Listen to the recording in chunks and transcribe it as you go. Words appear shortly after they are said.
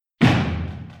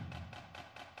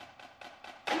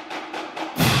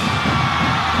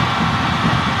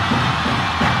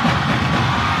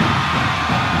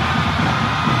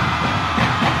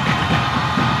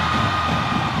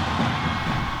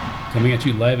coming at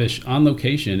you live-ish on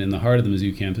location in the heart of the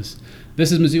Mizzou campus.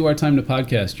 This is Mizzou Our Time to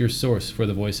Podcast, your source for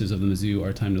the voices of the Mizzou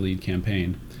Our Time to Lead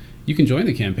campaign. You can join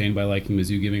the campaign by liking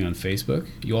Mizzou Giving on Facebook.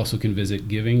 You also can visit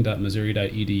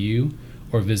giving.missouri.edu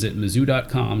or visit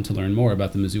mizzou.com to learn more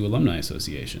about the Mizzou Alumni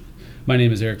Association. My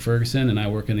name is Eric Ferguson, and I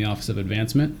work in the Office of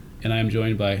Advancement, and I am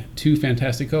joined by two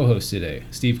fantastic co-hosts today,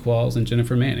 Steve Qualls and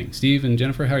Jennifer Manning. Steve and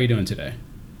Jennifer, how are you doing today?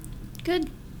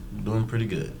 Good. Doing pretty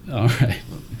good. All right.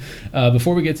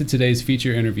 Before we get to today's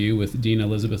feature interview with Dean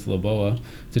Elizabeth Laboa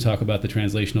to talk about the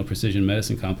Translational Precision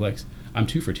Medicine Complex, I'm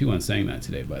 2 for 2 on saying that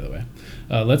today, by the way.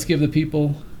 Let's give the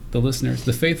people, the listeners,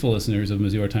 the faithful listeners of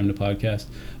Mizzou Our Time to Podcast,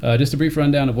 just a brief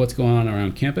rundown of what's going on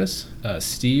around campus.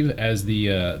 Steve, as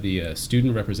the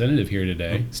student representative here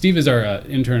today. Steve is our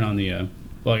intern on the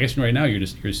well, I guess right now you're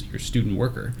your student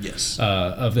worker. Yes.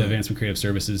 Of the Advancement Creative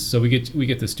Services. So we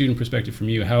get the student perspective from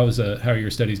you. How are your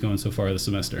studies going so far this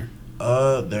semester?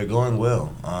 They're going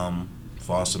well.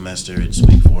 Fall semester, it's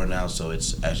week 4 now, so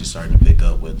it's actually starting to pick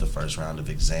up with the first round of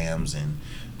exams and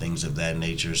things of that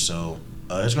nature. So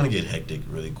it's going to get hectic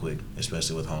really quick,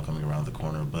 especially with homecoming around the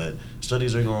corner. But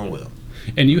studies are going well.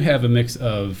 And you have a mix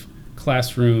of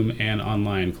classroom and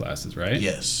online classes, right?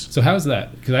 Yes. So how's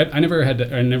that? Because I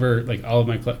never like all of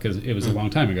my because it was a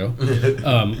long time ago.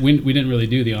 We didn't really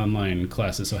do the online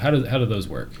classes. So how do those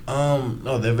work?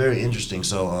 No, they're very interesting.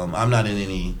 So I'm not in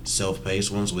any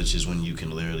self-paced ones, which is when you can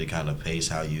literally kind of pace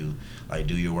how you like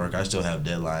do your work. I still have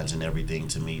deadlines and everything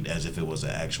to meet as if it was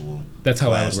an actual. That's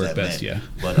how I would work best. Yeah.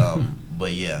 But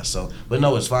yeah. But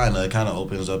no, it's fine. It kind of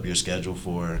opens up your schedule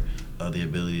for the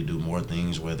ability to do more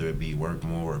things, whether it be work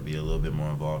more or be a little bit more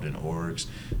involved in orgs.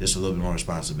 There's a little bit more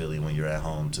responsibility when you're at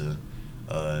home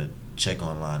to check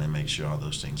online and make sure all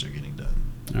those things are getting done.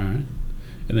 All right.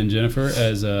 And then Jennifer,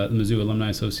 as the Mizzou Alumni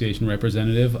Association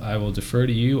representative, I will defer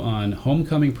to you on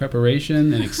homecoming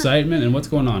preparation and excitement and what's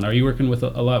going on. Are you working with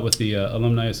a lot with the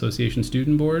Alumni Association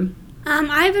Student Board?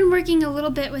 I've been working a little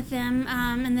bit with them,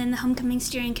 and then the Homecoming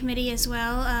Steering Committee as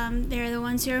well. They're the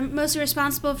ones who are mostly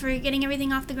responsible for getting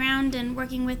everything off the ground and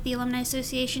working with the Alumni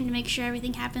Association to make sure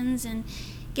everything happens and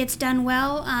gets done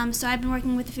well. So I've been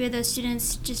working with a few of those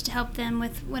students just to help them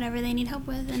with whatever they need help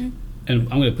with. And I'm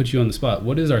going to put you on the spot.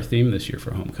 What is our theme this year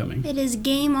for homecoming? It is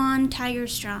Game On, Tiger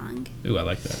Strong. Ooh, I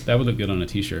like that. That would look good on a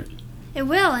T-shirt. It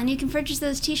will, and you can purchase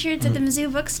those T-shirts at the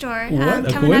Mizzou bookstore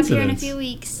coming up here in a few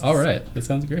weeks. All right, that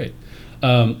sounds great.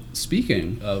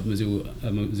 Speaking of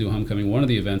Mizzou Homecoming, one of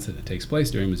the events that takes place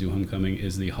during Mizzou Homecoming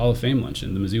is the Hall of Fame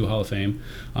Luncheon, the Mizzou Hall of Fame,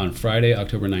 on Friday,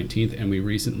 October 19th, and we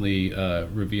recently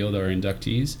revealed our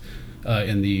inductees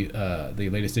in the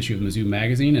latest issue of Mizzou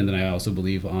Magazine, and then I also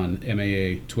believe on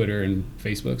MAA Twitter and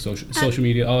Facebook, social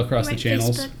media, all across the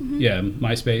channels. Facebook, mm-hmm. Yeah,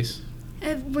 MySpace.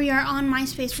 We are on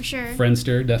MySpace for sure.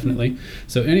 Friendster, definitely. Mm-hmm.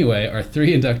 So anyway, our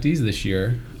 3 inductees this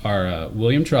year are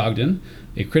William Trogdon,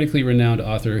 a critically renowned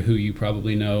author who you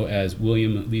probably know as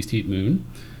William Least Heat Moon,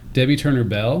 Debbie Turner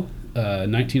Bell,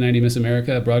 1990 Miss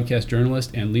America, broadcast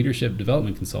journalist and leadership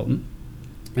development consultant,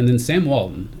 and then Sam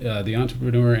Walton, the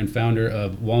entrepreneur and founder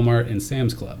of Walmart and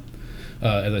Sam's Club.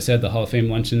 As I said, the Hall of Fame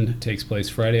Luncheon takes place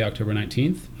Friday, October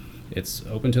 19th. It's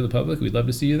open to the public. We'd love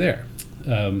to see you there.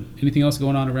 Anything else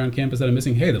going on around campus that I'm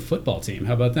missing? Hey, the football team.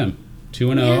 How about them?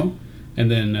 2-0. Yeah.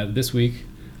 And then this week,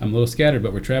 I'm a little scattered,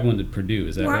 but we're traveling to Purdue.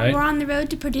 Is that right? We're on the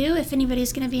road to Purdue if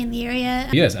anybody's going to be in the area.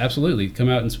 Yes, absolutely. Come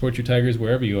out and support your Tigers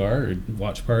wherever you are, or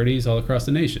watch parties all across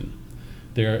the nation.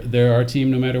 They're our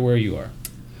team no matter where you are.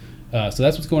 So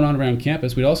that's what's going on around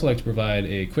campus. We'd also like to provide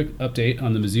a quick update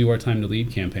on the Mizzou Our Time to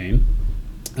Lead campaign.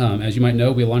 As you might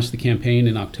know, we launched the campaign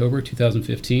in October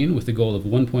 2015 with the goal of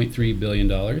 $1.3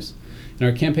 billion. And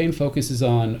our campaign focuses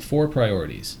on 4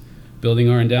 priorities: building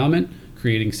our endowment,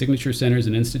 creating signature centers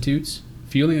and institutes,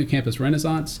 fueling a campus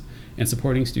renaissance, and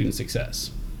supporting student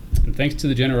success. And thanks to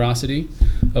the generosity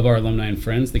of our alumni and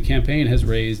friends, the campaign has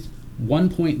raised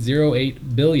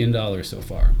 $1.08 billion so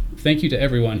far. Thank you to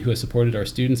everyone who has supported our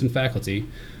students and faculty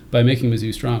by making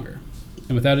Mizzou stronger.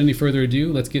 And without any further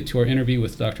ado, let's get to our interview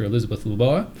with Dr. Elizabeth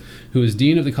Laboa, who is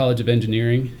Dean of the College of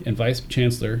Engineering and Vice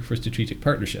Chancellor for Strategic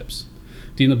Partnerships.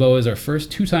 Dean Laboa is our first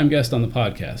 2-time guest on the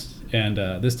podcast, and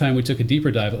this time we took a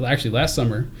deeper dive. Actually, last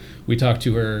summer, we talked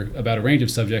to her about a range of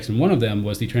subjects, and one of them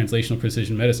was the Translational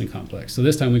Precision Medicine Complex. So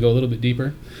this time we go a little bit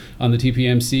deeper on the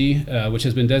TPMC, which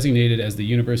has been designated as the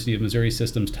University of Missouri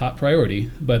System's top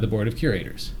priority by the Board of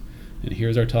Curators. And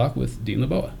here's our talk with Dean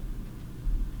Laboa.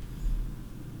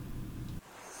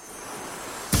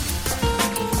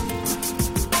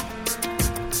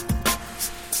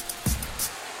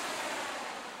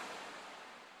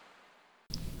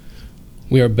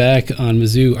 We are back on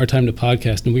Mizzou Our Time to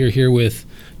Podcast, and we are here with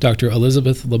Dr.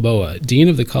 Elizabeth Laboa, Dean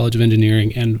of the College of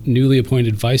Engineering and newly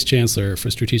appointed Vice Chancellor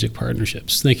for Strategic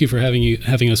Partnerships. Thank you for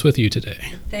having us with you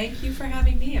today. Thank you for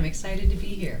having me. I'm excited to be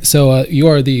here. So you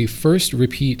are the first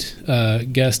repeat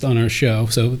guest on our show.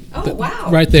 So wow.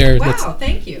 Right there. Wow,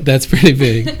 thank you. That's pretty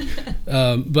big.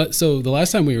 But so the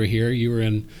last time we were here, you were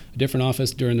in a different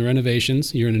office during the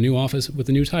renovations. You're in a new office with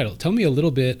a new title. Tell me a little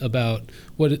bit about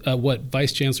what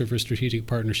Vice Chancellor for Strategic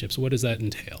Partnerships, what does that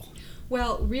entail?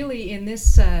 Well, really, in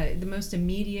this, the most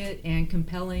immediate and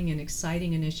compelling and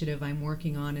exciting initiative I'm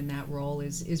working on in that role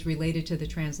is related to the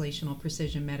Translational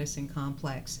Precision Medicine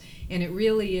Complex. And it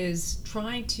really is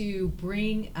trying to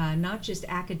bring not just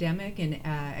academic and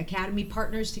academy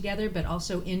partners together, but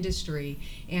also industry,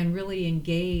 and really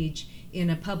engage in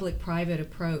a public-private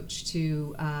approach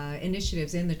to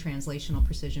initiatives in the Translational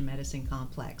Precision Medicine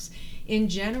Complex. In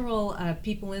general,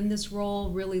 people in this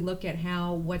role really look at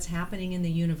how what's happening in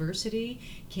the university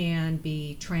can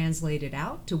be translated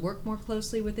out to work more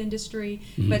closely with industry,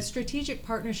 but strategic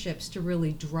partnerships to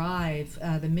really drive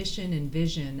the mission and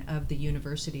vision of the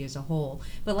university as a whole.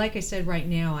 But like I said, right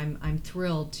now I'm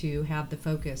thrilled to have the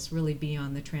focus really be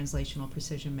on the Translational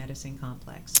Precision Medicine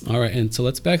Complex. All right, and so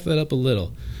let's back that up a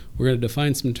little. We're going to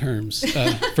define some terms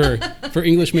for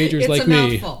English majors like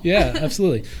me. Mouthful. Yeah,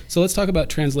 absolutely. So let's talk about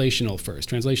translational first.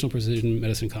 Translational Precision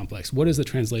Medicine Complex. What does the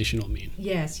translational mean?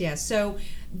 Yes. So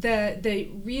the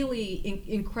really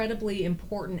incredibly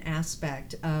important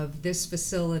aspect of this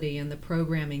facility and the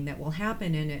programming that will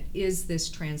happen in it is this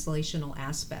translational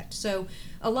aspect. So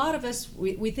a lot of us,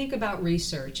 we think about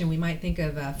research, and we might think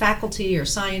of faculty or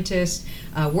scientists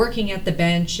working at the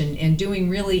bench and doing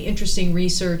really interesting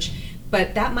research.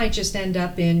 But that might just end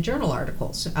up in journal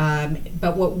articles.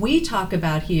 But what we talk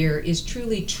about here is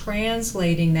truly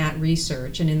translating that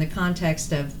research, and in the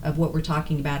context of what we're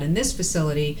talking about in this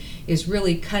facility is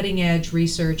really cutting edge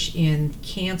research in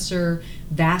cancer,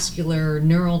 vascular,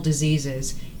 neural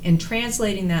diseases, and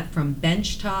translating that from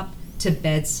benchtop to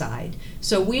bedside.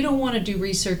 So we don't want to do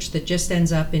research that just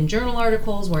ends up in journal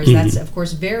articles, whereas that's of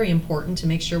course very important to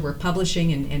make sure we're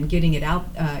publishing and getting it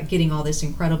out, getting all this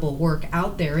incredible work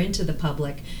out there into the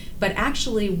public. But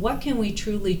actually, what can we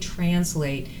truly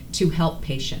translate to help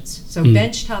patients? So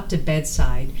benchtop to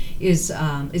bedside is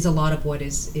a lot of what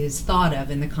is thought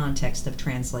of in the context of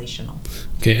translational.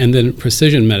 Okay, and then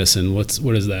precision medicine, what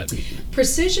does that mean?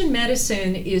 Precision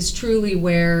medicine is truly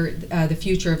where the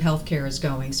future of healthcare is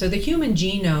going. So the human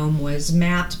genome was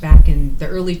mapped back in the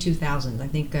early 2000s, I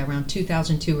think around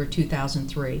 2002 or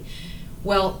 2003.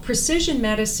 Well, precision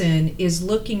medicine is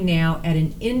looking now at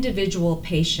an individual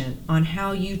patient on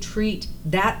how you treat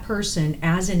that person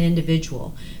as an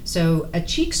individual. So a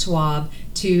cheek swab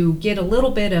to get a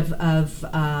little bit of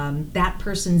that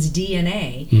person's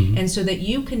DNA, and so that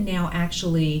you can now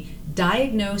actually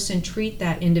diagnose and treat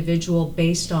that individual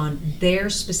based on their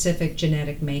specific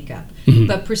genetic makeup.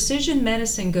 But precision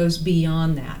medicine goes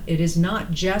beyond that. It is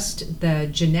not just the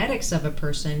genetics of a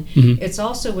person, it's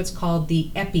also what's called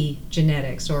the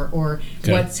epigenetics, or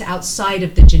what's outside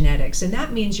of the genetics. And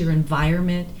that means your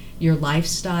environment, your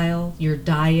lifestyle, your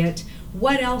diet,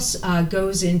 what else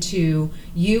goes into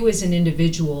you as an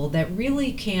individual that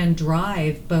really can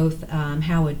drive both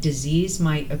how a disease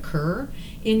might occur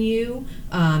in you,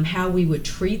 how we would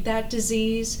treat that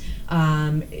disease.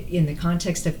 In the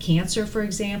context of cancer, for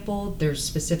example, there's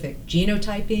specific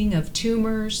genotyping of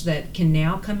tumors that can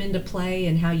now come into play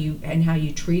in how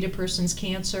you treat a person's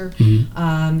cancer.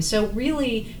 So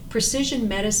really, precision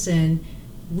medicine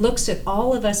looks at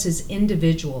all of us as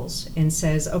individuals and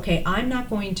says, okay, I'm not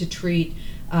going to treat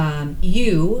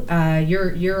you're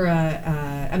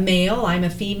a male, I'm a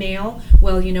female.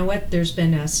 Well, you know what, there's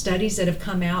been studies that have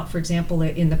come out, for example,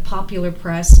 in the popular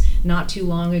press not too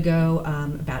long ago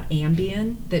about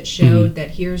Ambien that showed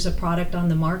that here's a product on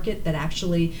the market that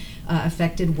actually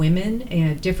affected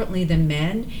women differently than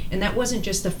men, and that wasn't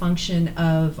just a function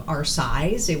of our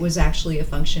size, it was actually a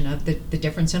function of the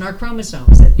difference in our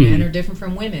chromosomes, that men are different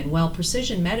from women. Well,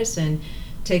 precision medicine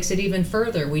takes it even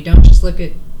further. We don't just look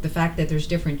at the fact that there's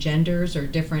different genders or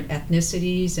different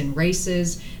ethnicities and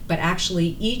races, but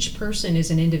actually each person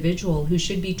is an individual who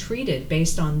should be treated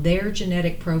based on their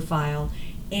genetic profile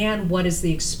and what is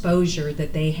the exposure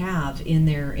that they have in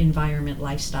their environment,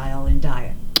 lifestyle, and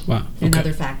diet. Wow. And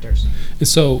other factors. And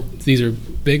so these are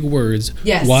big words.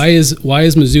 Yes. Why is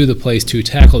Mizzou the place to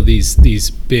tackle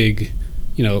these big,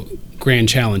 grand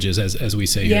challenges, as we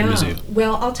say here at Mizzou?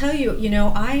 Well, I'll tell you,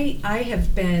 I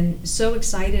have been so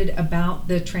excited about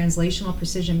the Translational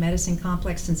Precision Medicine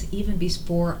Complex since even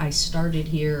before I started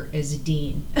here as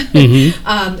dean. The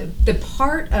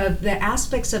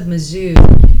aspects of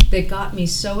Mizzou that got me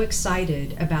so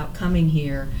excited about coming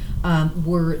here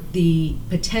were the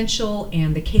potential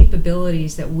and the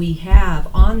capabilities that we have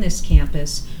on this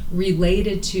campus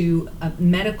related to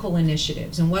medical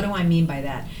initiatives. And what do I mean by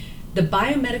that? The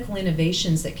biomedical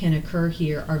innovations that can occur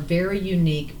here are very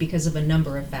unique because of a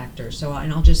number of factors. So,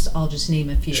 and I'll just name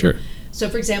a few. Sure. So,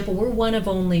 for example, we're one of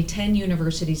only 10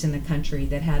 universities in the country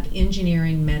that have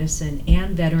engineering, medicine,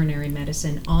 and veterinary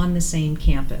medicine on the same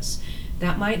campus.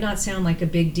 That might not sound like a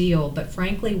big deal, but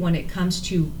frankly, when it comes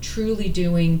to truly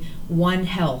doing One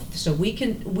Health, so we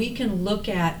can look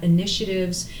at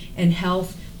initiatives and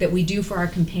health that we do for our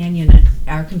companion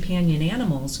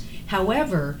animals.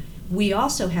 However, we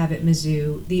also have at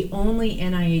Mizzou the only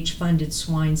NIH-funded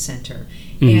swine center.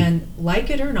 Mm-hmm. And like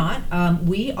it or not,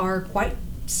 we are quite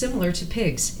similar to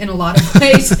pigs in a lot of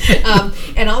ways.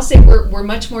 And I'll say we're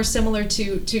much more similar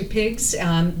to pigs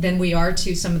than we are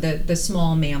to some of the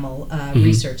small mammal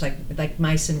research, like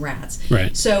mice and rats.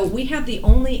 Right. So we have the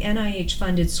only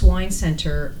NIH-funded swine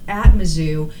center at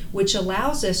Mizzou, which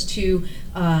allows us to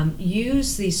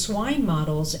use these swine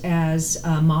models as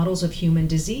models of human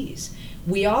disease.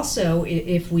 We also,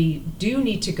 if we do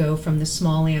need to go from the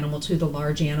small animal to the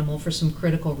large animal for some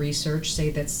critical research,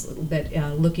 say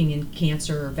looking in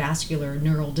cancer or vascular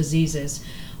neural diseases,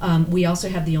 we also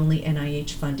have the only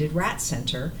NIH-funded rat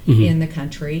center in the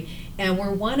country, and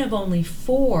we're one of only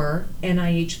 4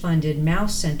 NIH-funded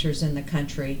mouse centers in the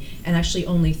country, and actually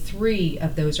only 3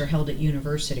 of those are held at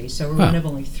universities. So we're one of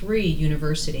only 3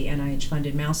 university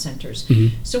NIH-funded mouse centers.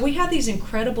 So we have these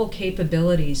incredible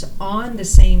capabilities on the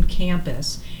same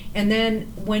campus, and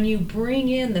then when you bring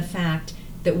in the fact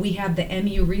that we have the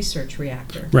MU Research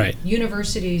Reactor. Right.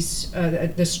 Universities,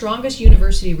 the strongest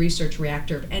university research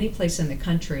reactor of any place in the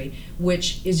country,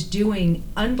 which is doing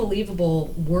unbelievable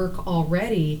work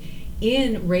already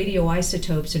in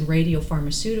radioisotopes and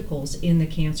radiopharmaceuticals in the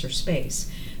cancer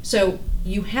space. So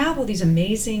you have all these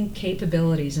amazing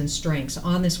capabilities and strengths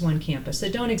on this one campus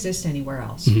that don't exist anywhere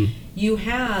else. You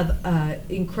have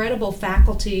incredible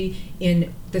faculty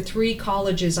in the 3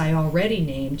 colleges I already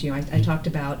named. I talked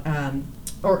about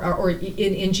or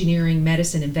in engineering,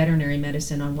 medicine, and veterinary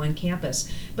medicine on one campus.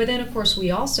 But then, of course, we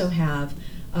also have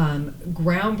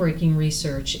groundbreaking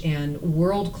research and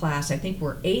world-class, I think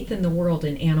we're 8th in the world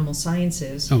in animal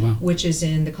sciences, which is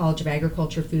in the College of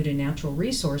Agriculture, Food, and Natural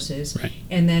Resources. Right.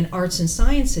 And then arts and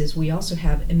sciences, we also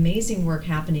have amazing work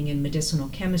happening in medicinal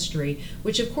chemistry,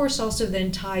 which of course also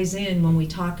then ties in when we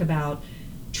talk about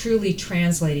truly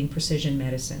translating precision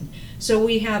medicine. So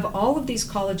we have all of these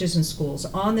colleges and schools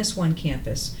on this one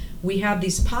campus. We have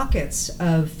these pockets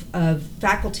of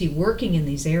faculty working in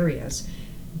these areas,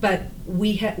 but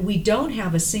we don't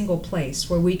have a single place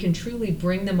where we can truly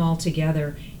bring them all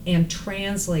together and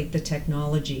translate the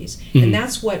technologies. And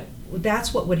that's what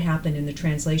would happen in the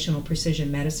Translational Precision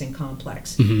Medicine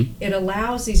Complex. It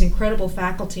allows these incredible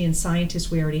faculty and scientists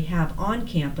we already have on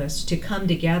campus to come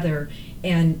together,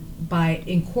 and by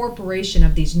incorporation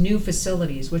of these new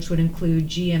facilities, which would include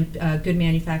good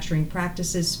manufacturing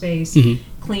practices space,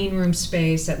 clean room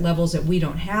space at levels that we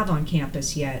don't have on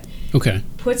campus yet,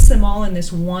 puts them all in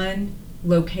this one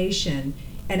location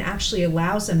and actually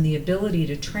allows them the ability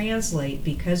to translate,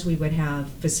 because we would have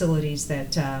facilities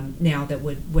that now that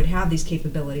would have these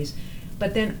capabilities,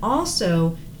 but then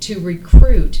also to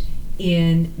recruit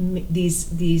in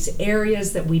these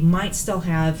areas that we might still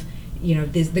have,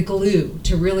 the glue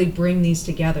to really bring these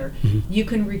together. You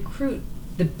can recruit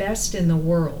the best in the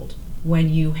world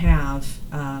when you have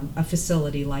a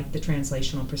facility like the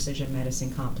Translational Precision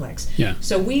Medicine Complex.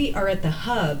 So we are at the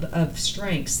hub of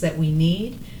strengths that we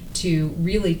need to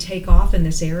really take off in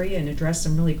this area and address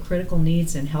some really critical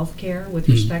needs in healthcare with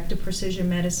respect to precision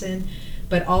medicine,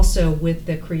 but also with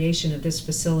the creation of this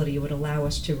facility, it would allow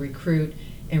us to recruit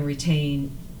and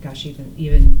retain,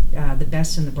 even the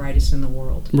best and the brightest in the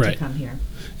world to come here.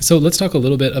 So let's talk a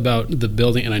little bit about the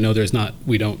building. And I know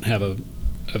we don't have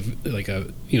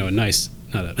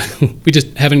we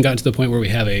just haven't gotten to the point where we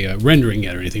have a rendering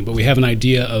yet or anything, but we have an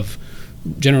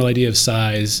general idea of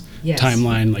size,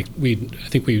 timeline. I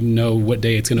think we know what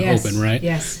day it's going to open, right?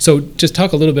 Yes. So just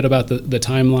talk a little bit about the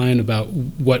timeline, about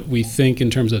what we think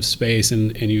in terms of space,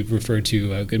 and you've referred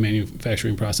to good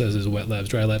manufacturing processes, wet labs,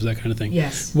 dry labs, that kind of thing.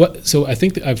 Yes. So I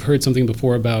think that I've heard something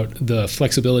before about the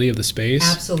flexibility of the space.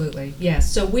 Absolutely,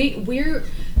 yes. So we're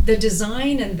The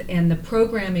design and the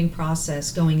programming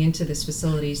process going into this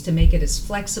facility is to make it as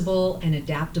flexible and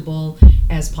adaptable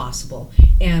as possible,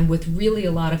 and with really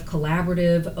a lot of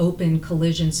collaborative, open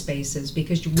collision spaces,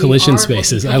 because we Collision are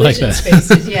spaces, looking- I like collision that.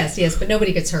 Spaces, yes, but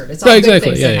nobody gets hurt. It's all Right, good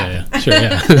exactly. things Yeah, that yeah, happen.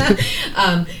 yeah.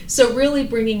 Sure, yeah. So really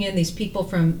bringing in these people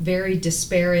from very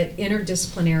disparate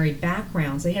interdisciplinary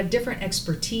backgrounds. They have different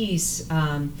expertise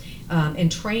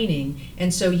and training,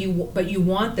 and so you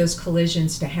want those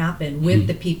collisions to happen with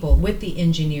the people, with the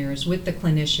engineers, with the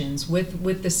clinicians,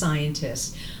 with the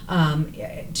scientists,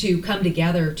 to come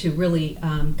together to really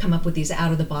come up with these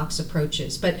out of the box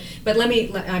approaches. But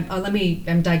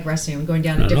I'm digressing. I'm going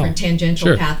down a Not at different all. tangential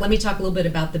Sure. path. Let me talk a little bit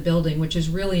about the building, which is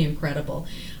really incredible.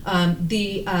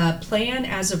 The plan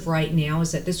as of right now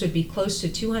is that this would be close to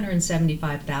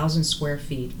 275,000 square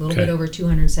feet, a little Okay. bit over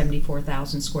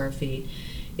 274,000 square feet.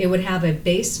 It would have a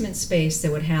basement space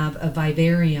that would have a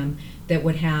vivarium that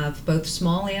would have both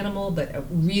small animal but a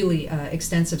really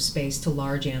extensive space to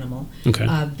large animal. Okay.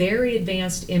 Very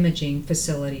advanced imaging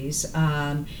facilities,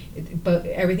 but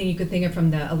everything you could think of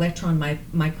from the electron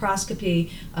microscopy,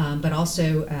 but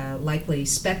also likely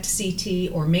SPECT CT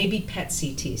or maybe PET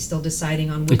CT, still deciding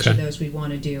on which Okay. of those we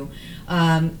want to do.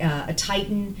 A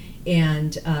Titan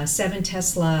and 7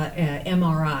 Tesla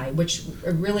MRI, which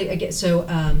really, again,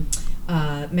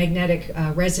 magnetic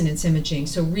resonance imaging.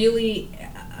 So really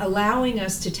allowing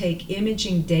us to take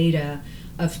imaging data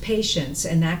of patients,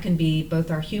 and that can be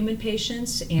both our human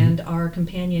patients and our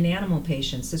companion animal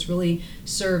patients. This really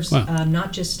serves Wow.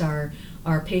 not just our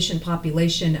patient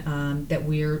population that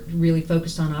we're really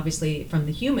focused on, obviously, from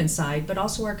the human side, but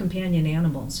also our companion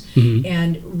animals. Mhm.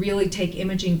 And really take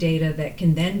imaging data that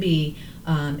can then be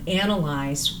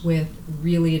analyzed with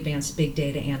really advanced big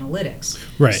data analytics.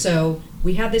 Right. So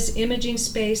we have this imaging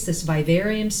space, this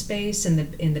vivarium space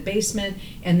in the basement,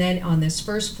 and then on this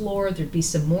first floor there'd be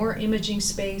some more imaging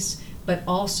space, but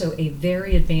also a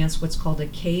very advanced, what's called a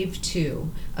Cave 2,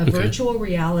 a Okay. virtual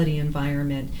reality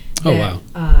environment Oh, that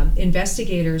wow.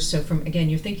 investigators, so from, again,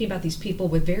 you're thinking about these people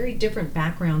with very different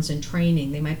backgrounds and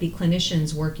training. They might be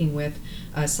clinicians working with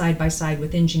side by side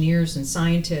with engineers and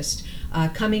scientists,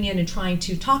 coming in and trying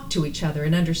to talk to each other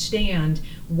and understand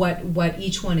what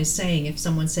each one is saying. If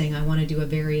someone's saying, I want to do a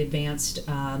very advanced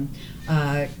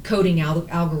coding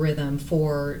algorithm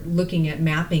for looking at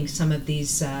mapping some of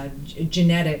these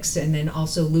genetics, and then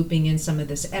also looping in some of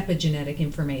this epigenetic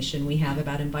information we have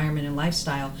about environment and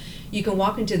lifestyle, you can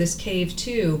walk into this Cave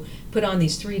 2, put on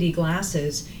these 3D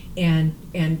glasses, and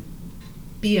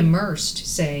be immersed,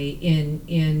 say,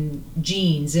 in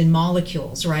genes, in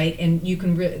molecules, right? And you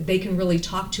can they can really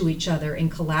talk to each other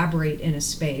and collaborate in a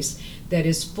space that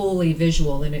is fully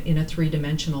visual in a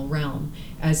three-dimensional realm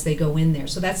as they go in there.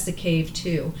 So that's the Cave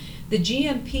 2. The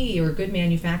GMP, or Good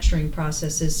Manufacturing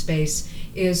Processes space,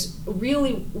 is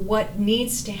really what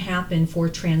needs to happen for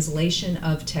translation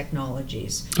of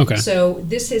technologies. Okay. So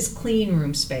this is clean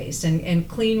room space, and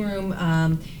clean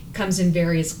room comes in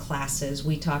various classes.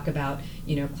 We talk about,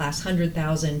 class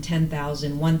 100,000,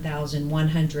 10,000, 1,000,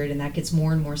 100, and that gets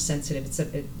more and more sensitive.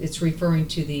 It's referring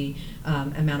to the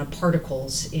amount of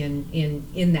particles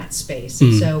in that space.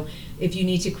 And so if you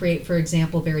need to create, for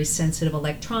example, very sensitive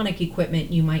electronic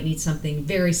equipment, you might need something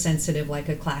very sensitive like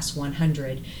a class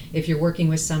 100. If you're working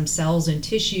with some cells and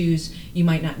tissues, you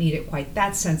might not need it quite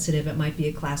that sensitive. It might be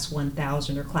a class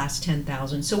 1,000 or class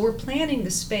 10,000. So we're planning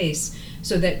the space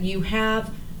so that you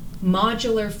have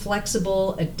modular,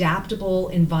 flexible, adaptable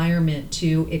environment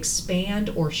to expand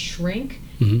or shrink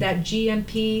that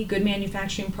GMP, good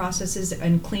manufacturing processes,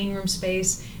 and clean room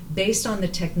space based on the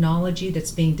technology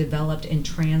that's being developed and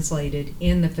translated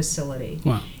in the facility.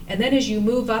 Wow. And then as you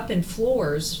move up in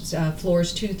floors,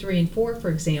 floors 2, 3, and 4, for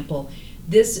example,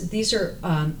 these are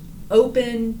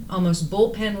open, almost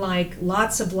bullpen-like,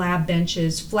 lots of lab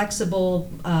benches,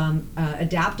 flexible,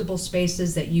 adaptable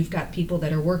spaces that you've got people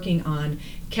that are working on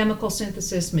chemical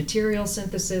synthesis, material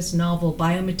synthesis, novel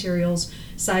biomaterials,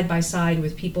 side by side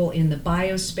with people in the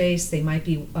biospace. They might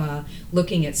be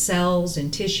looking at cells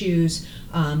and tissues,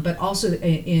 but also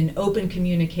in open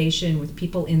communication with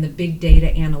people in the big data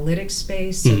analytics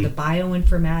space, so the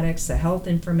bioinformatics, the health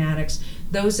informatics,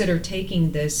 those that are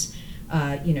taking this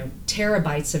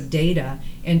terabytes of data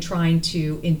and trying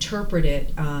to interpret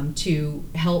it to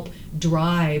help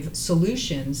drive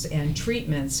solutions and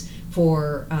treatments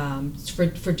for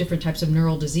different types of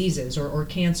neural diseases or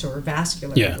cancer or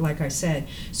vascular, like I said.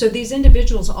 So these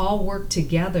individuals all work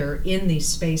together in these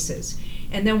spaces.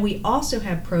 And then we also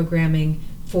have programming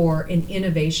for an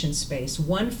innovation space.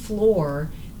 One floor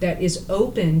that is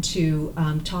open to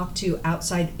talk to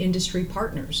outside industry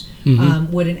partners.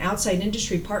 Would an outside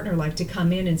industry partner like to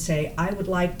come in and say, I would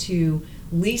like to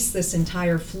lease this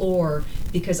entire floor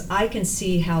because I can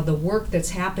see how the work that's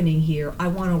happening here, I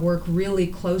want to work really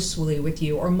closely with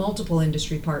you, or multiple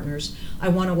industry partners, I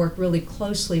want to work really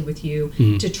closely with you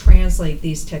to translate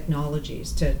these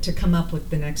technologies, to come up with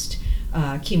the next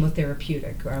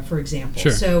chemotherapeutic, for example.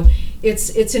 Sure. So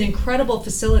it's an incredible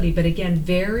facility, but again,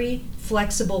 very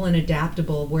flexible and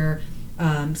adaptable, where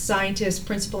scientists,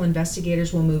 principal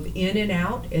investigators will move in and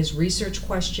out as research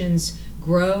questions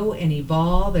grow and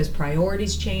evolve, as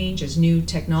priorities change, as new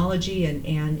technology and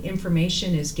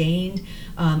information is gained.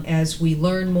 As we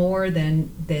learn more, then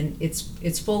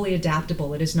it's fully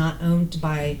adaptable. It is not owned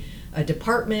by a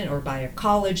department or by a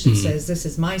college that says this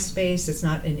is my space. It's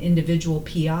not an individual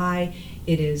PI.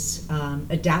 It is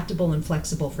adaptable and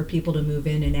flexible for people to move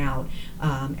in and out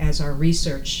as our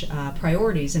research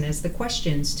priorities and as the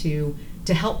questions to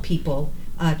help people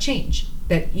change.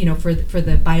 That, for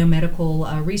the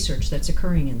biomedical research that's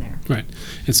occurring in there. Right.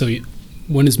 And so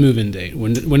when is move-in date?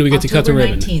 When do we get to cut the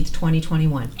ribbon? October 19th,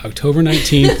 2021. October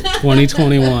 19th,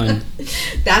 2021.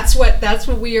 That's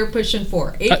what we are pushing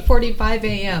for. 8:45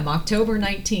 a.m., October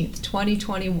 19th,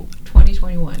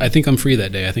 2021. I think I'm free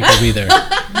that day. I think I'll be there.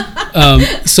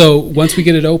 So once we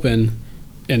get it open,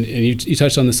 and you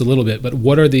touched on this a little bit, but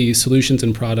what are the solutions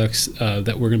and products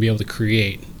that we're going to be able to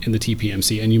create in the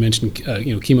TPMC? And you mentioned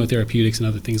chemotherapeutics and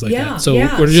other things like that. So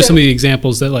what are just some of the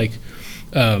examples that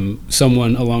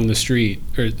someone along the street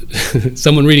or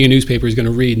someone reading a newspaper is going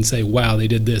to read and say, wow, they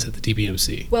did this at the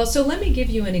TPMC? Well, so let me give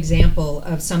you an example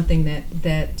of something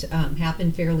that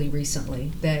happened fairly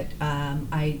recently that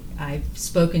I've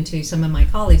spoken to some of my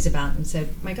colleagues about and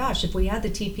said, my gosh, if we had the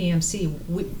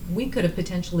TPMC, we could have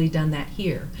potentially done that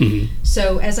here.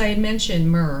 So as I had mentioned,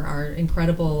 MER, our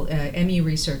incredible MU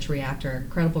research reactor,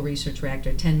 10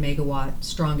 megawatt,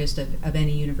 strongest of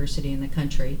any university in the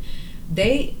country,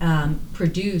 they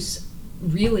produce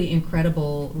really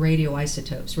incredible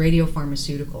radioisotopes,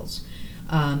 radiopharmaceuticals.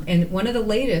 And one of the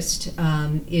latest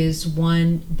is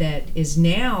one that is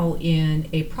now in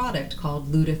a product called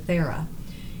Lutathera.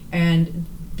 And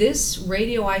this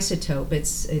radioisotope,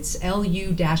 it's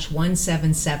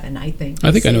LU-177, I think.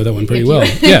 I think I know that one pretty well.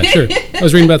 Yeah, sure. I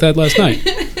was reading about that last night.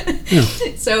 Yeah.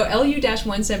 So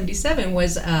LU-177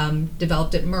 was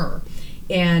developed at MER.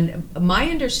 And my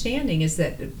understanding is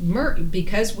that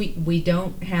because we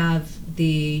don't have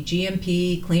the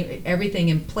GMP, everything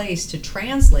in place to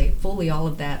translate fully all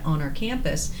of that on our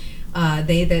campus,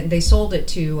 they sold it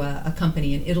to a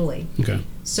company in Italy. Okay.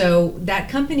 So that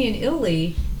company in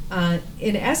Italy,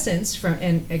 in essence,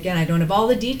 and again, I don't have all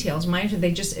the details,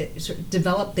 they just sort of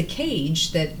developed the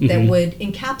cage that would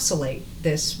encapsulate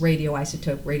this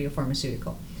radioisotope,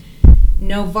 radiopharmaceutical.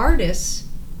 Novartis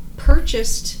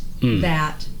purchased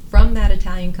that from that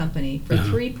Italian company for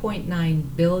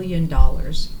 $3.9 billion.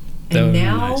 And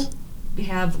now we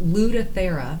have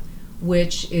Lutathera,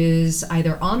 which is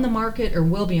either on the market or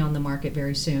will be on the market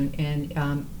very soon,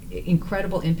 and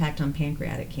incredible impact on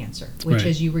pancreatic cancer, which,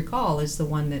 as you recall, is the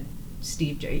one that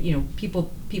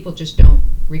people just don't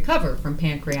recover from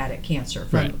pancreatic cancer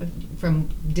from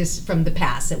the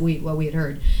past that what we had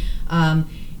heard.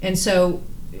 And so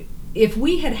if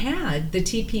we had the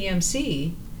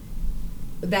TPMC,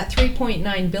 that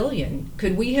 $3.9 billion,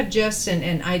 could we have just,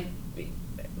 and I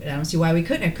don't see why we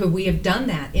couldn't, could we have done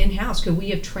that in-house? Could we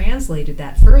have translated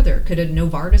that further? Could a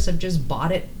Novartis have just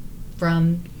bought it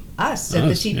from us at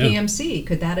the TPMC? Yeah.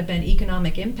 Could that have been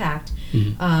economic impact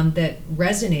that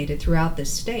resonated throughout the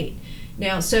state?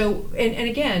 Now, so, and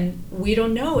again, we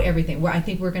don't know everything. I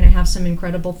think we're going to have some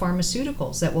incredible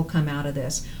pharmaceuticals that will come out of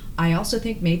this. I also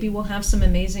think maybe we'll have some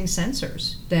amazing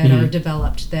sensors that are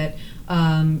developed that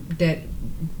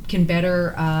can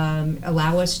better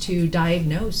allow us to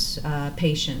diagnose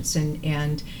patients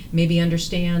and maybe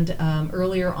understand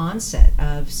earlier onset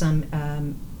of some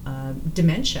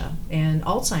dementia and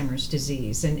Alzheimer's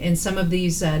disease and some of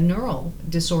these neural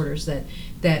disorders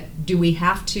that do we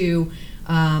have to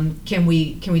can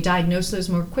we diagnose those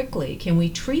more quickly? Can we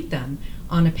treat them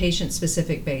on a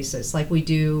patient-specific basis, like we're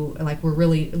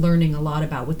really learning a lot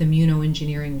about with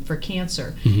immunoengineering for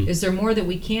cancer? Is there more that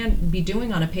we can be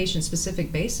doing on a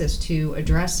patient-specific basis to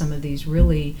address some of these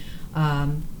really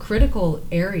critical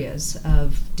areas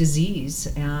of disease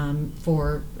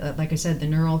for, like I said, the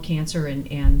neural cancer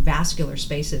and vascular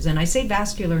spaces? And I say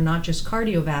vascular, not just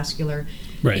cardiovascular,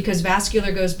 because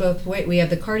vascular goes both ways. We have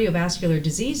the cardiovascular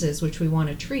diseases, which we want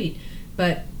to treat,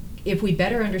 but if we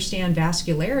better understand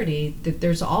vascularity, that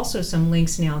there's also some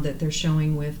links now that they're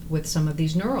showing with some of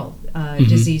these neural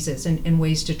diseases and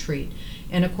ways to treat.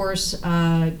 And of course,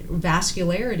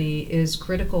 vascularity is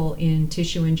critical in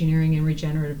tissue engineering and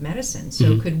regenerative medicine.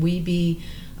 So could we be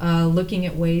looking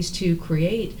at ways to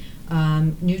create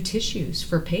new tissues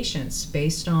for patients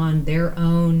based on their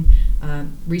own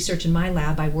research? In my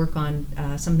lab, I work on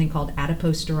something called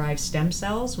adipose-derived stem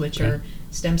cells, which are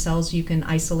stem cells you can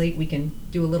isolate. We can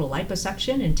do a little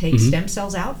liposuction and take stem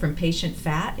cells out from patient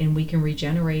fat, and we can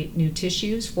regenerate new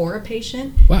tissues for a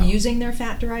patient using their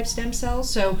fat-derived stem cells.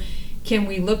 So can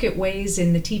we look at ways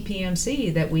in the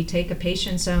TPMC that we take a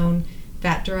patient's own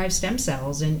fat-derived stem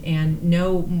cells and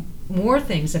know more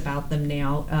things about them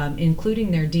now,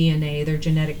 including their DNA, their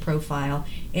genetic profile,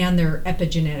 and their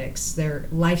epigenetics, their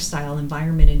lifestyle,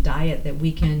 environment, and diet, that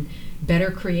we can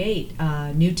better create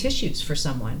new tissues for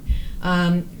someone.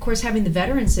 Of course, having the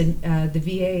veterans in the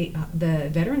VA, the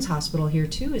Veterans Hospital here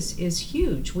too, is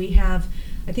huge. We have,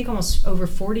 I think, almost over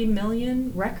 40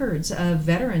 million records of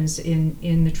veterans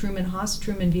in the Truman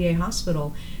VA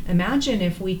Hospital. Imagine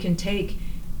if we can take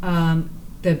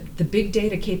the big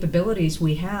data capabilities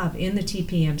we have in the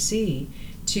TPMC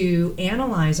to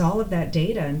analyze all of that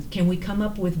data, and can we come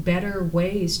up with better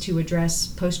ways to address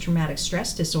post-traumatic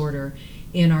stress disorder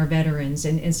in our veterans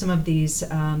and some of these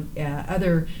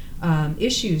other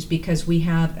issues, because we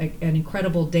have an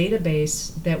incredible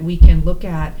database that we can look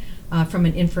at from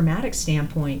an informatics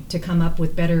standpoint to come up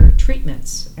with better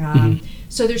treatments.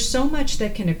 So there's so much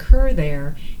that can occur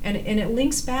there, and it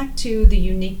links back to the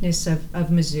uniqueness of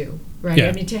Mizzou, right? Yeah.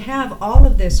 I mean, to have all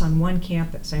of this on one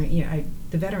campus, I mean,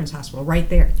 the Veterans Hospital right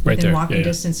there, within walking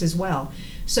distance as well.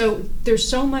 So there's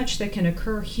so much that can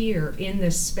occur here in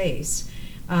this space.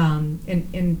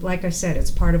 And like I said,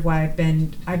 it's part of why I've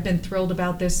been thrilled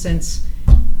about this since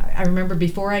I remember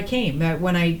before I came.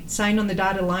 When I signed on the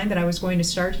dotted line that I was going to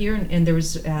start here, and there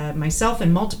was myself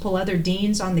and multiple other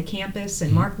deans on the campus,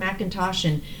 and Mark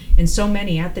McIntosh and so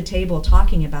many at the table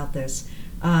talking about this.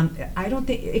 I don't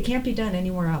think it can't be done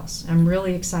anywhere else. I'm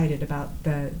really excited about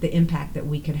the impact that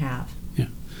we could have. Yeah.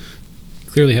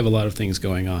 Clearly have a lot of things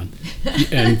going on.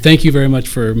 And thank you very much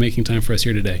for making time for us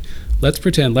here today. Let's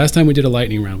pretend, last time we did a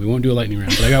lightning round. We won't do a lightning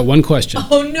round, but I got one question.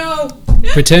 Oh, no.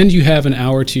 Pretend you have an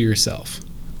hour to yourself.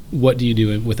 What do you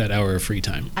do with that hour of free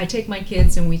time? I take my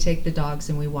kids and we take the dogs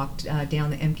and we walk down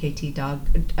the MKT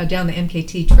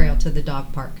trail to the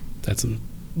dog park.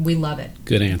 We love it.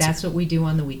 Good answer. That's what we do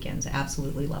on the weekends.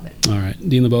 Absolutely love it. All right.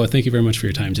 Dean LeBoa, thank you very much for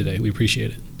your time today. We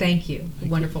appreciate it. Thank you.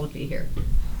 Wonderful to be here.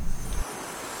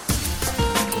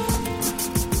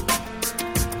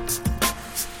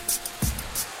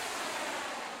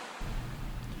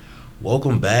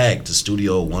 Welcome back to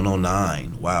Studio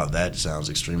 109. Wow, that sounds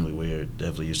extremely weird.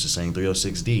 Definitely used to saying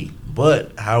 306D.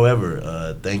 But,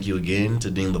 however, thank you again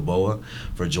to Dean LeBoa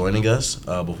for joining us.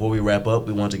 Before we wrap up,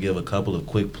 we want to give a couple of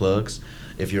quick plugs.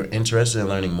 If you're interested in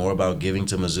learning more about giving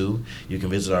to Mizzou, you can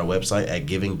visit our website at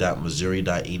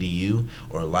giving.missouri.edu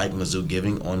or like Mizzou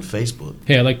Giving on Facebook.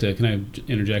 Hey, can I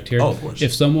interject here? Oh, of course.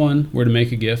 If someone were to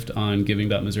make a gift on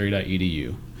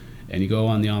giving.missouri.edu, and you go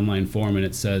on the online form and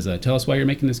it says, tell us why you're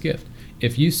making this gift.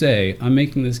 If you say, I'm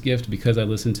making this gift because I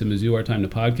listened to Mizzou Our Time to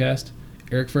Podcast,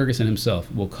 Eric Ferguson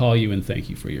himself will call you and thank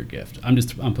you for your gift. I'm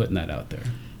putting that out there.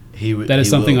 That is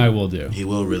something I will do. He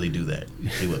will really do that.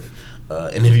 He will.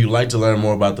 And if you'd like to learn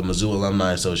more about the Mizzou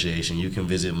Alumni Association, you can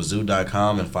visit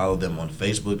Mizzou.com and follow them on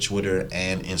Facebook, Twitter,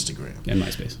 and Instagram. And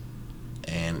MySpace.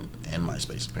 And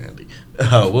MySpace, apparently.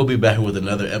 We'll be back with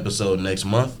another episode next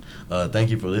month.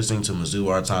 Thank you for listening to Mizzou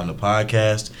Our Time to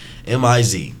Podcast.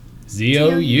 MIZ.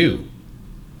 ZOU.